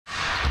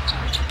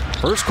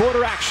First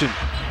quarter action.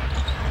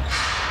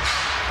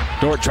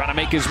 Dort trying to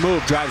make his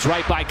move, drives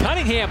right by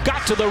Cunningham,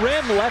 got to the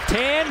rim, left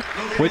hand,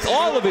 with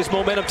all of his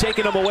momentum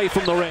taking him away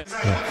from the rim.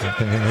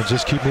 And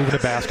just keep moving the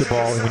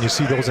basketball, and when you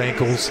see those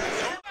ankles,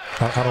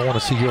 I don't want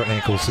to see your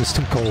ankles. It's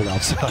too cold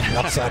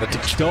outside of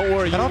Detroit. Don't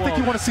worry, I don't think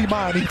you want to see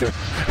mine either.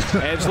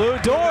 As Lu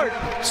Dort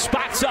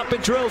spots up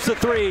and drills the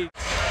three.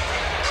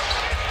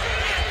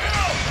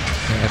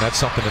 And that's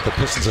something that the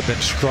Pistons have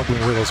been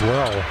struggling with as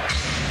well,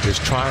 is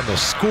trying to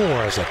score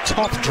as a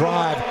tough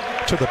drive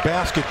to the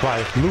basket by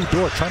Lu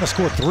Dort, trying to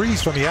score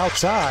threes from the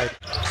outside.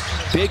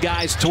 Big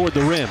eyes toward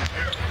the rim.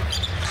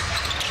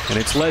 And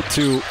it's led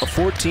to a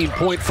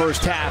 14-point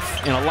first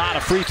half and a lot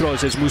of free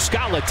throws as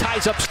Muscala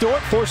ties up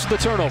Dort, forces the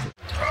turnover.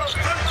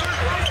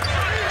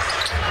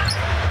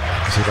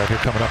 See right here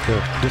coming up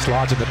to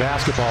dislodging the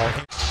basketball.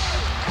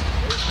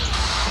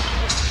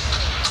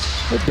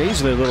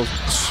 Basically a little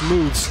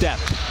smooth step.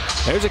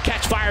 There's a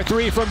catch-fire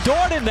three from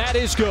Dort, and that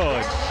is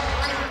good.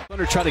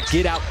 Thunder try to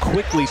get out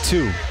quickly,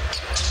 too.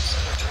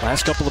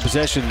 Last couple of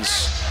possessions.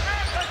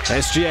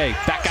 SGA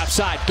back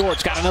outside.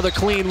 Dort's got another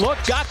clean look.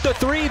 Got the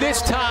three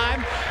this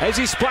time as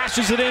he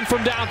splashes it in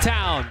from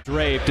downtown.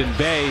 Draped in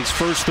Bay's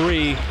first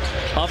three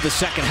of the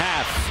second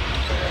half.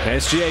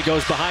 SGA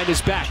goes behind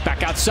his back.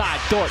 Back outside.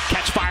 Dort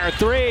catch-fire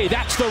three.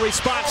 That's the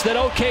response that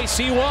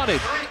OKC wanted.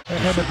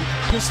 And the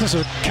Pistons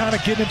are kind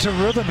of getting into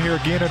rhythm here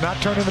again. They're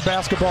not turning the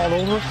basketball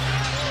over.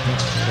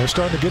 They're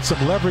starting to get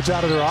some leverage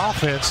out of their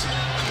offense.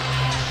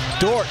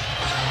 Dort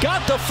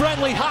got the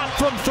friendly hop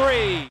from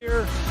three.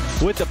 Here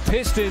with the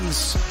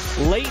Pistons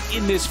late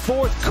in this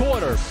fourth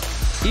quarter.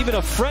 Even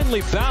a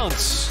friendly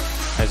bounce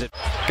as it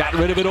got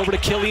rid of it over to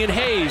Killian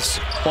Hayes.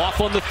 Off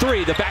on the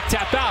three, the back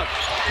tap out.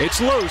 It's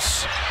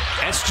loose.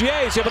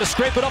 SGA is able to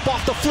scrape it up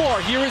off the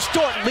floor. Here is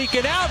Dort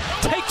leaking out,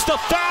 takes the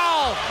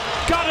foul,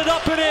 got it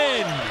up and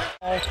in.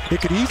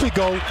 It could easily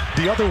go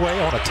the other way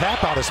on a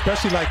tap out,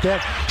 especially like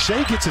that.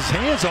 Shea gets his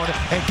hands on it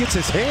and gets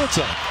his hands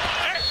up.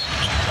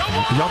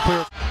 Young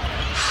player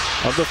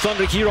of the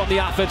Thunder here on the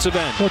offensive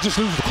end. Well, just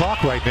lose the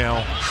clock right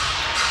now.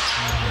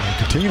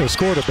 Continue to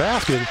score the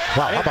basket.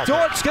 Wow, how about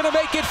Dort's going to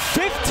make it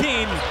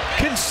 15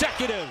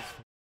 consecutive.